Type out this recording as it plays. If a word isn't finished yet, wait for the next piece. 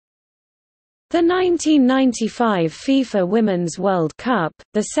The 1995 FIFA Women's World Cup,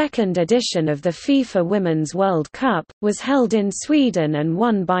 the second edition of the FIFA Women's World Cup, was held in Sweden and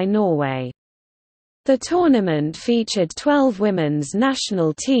won by Norway. The tournament featured 12 women's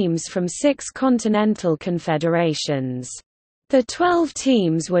national teams from 6 continental confederations. The 12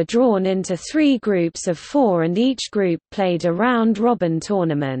 teams were drawn into 3 groups of 4 and each group played a round-robin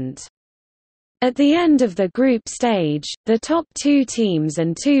tournament. At the end of the group stage, the top 2 teams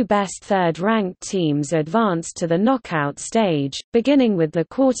and 2 best third-ranked teams advanced to the knockout stage, beginning with the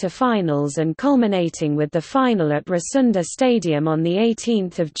quarter-finals and culminating with the final at Råsunda Stadium on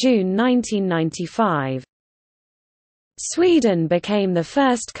 18 June 1995. Sweden became the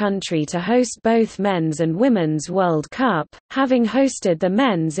first country to host both men's and women's World Cup, having hosted the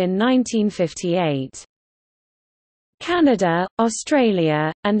men's in 1958. Canada,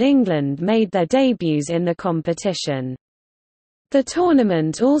 Australia, and England made their debuts in the competition. The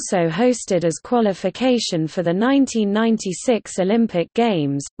tournament also hosted as qualification for the 1996 Olympic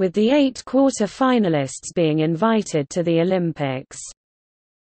Games, with the 8 quarter-finalists being invited to the Olympics.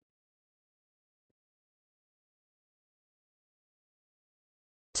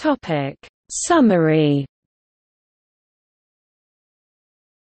 Summary.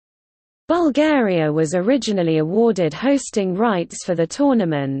 Bulgaria was originally awarded hosting rights for the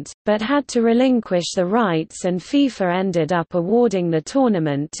tournament, but had to relinquish the rights and FIFA ended up awarding the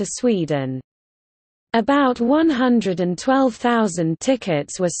tournament to Sweden. About 112,000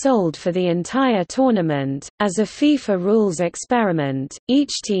 tickets were sold for the entire tournament. As a FIFA rules experiment,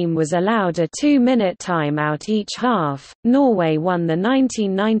 each team was allowed a 2-minute timeout each half. Norway won the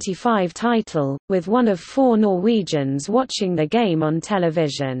 1995 title, with one of 4 Norwegians watching the game on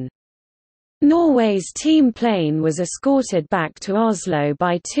television. Norway's team plane was escorted back to Oslo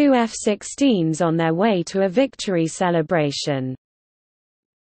by 2 F-16s on their way to a victory celebration.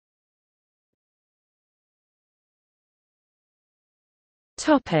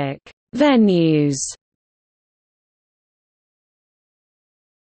 Venues.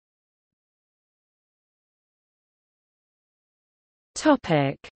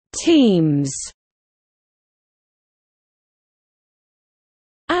 Teams.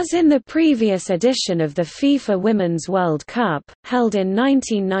 As in the previous edition of the FIFA Women's World Cup, held in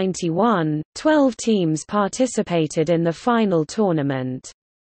 1991, 12 teams participated in the final tournament.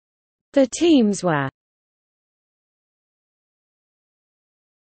 The teams were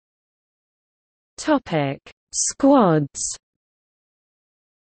Squads.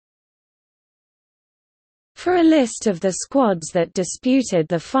 For a list of the squads that disputed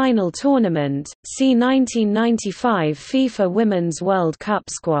the final tournament, see 1995 FIFA Women's World Cup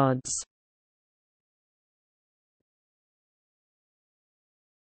squads.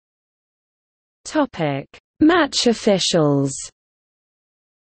 Match officials.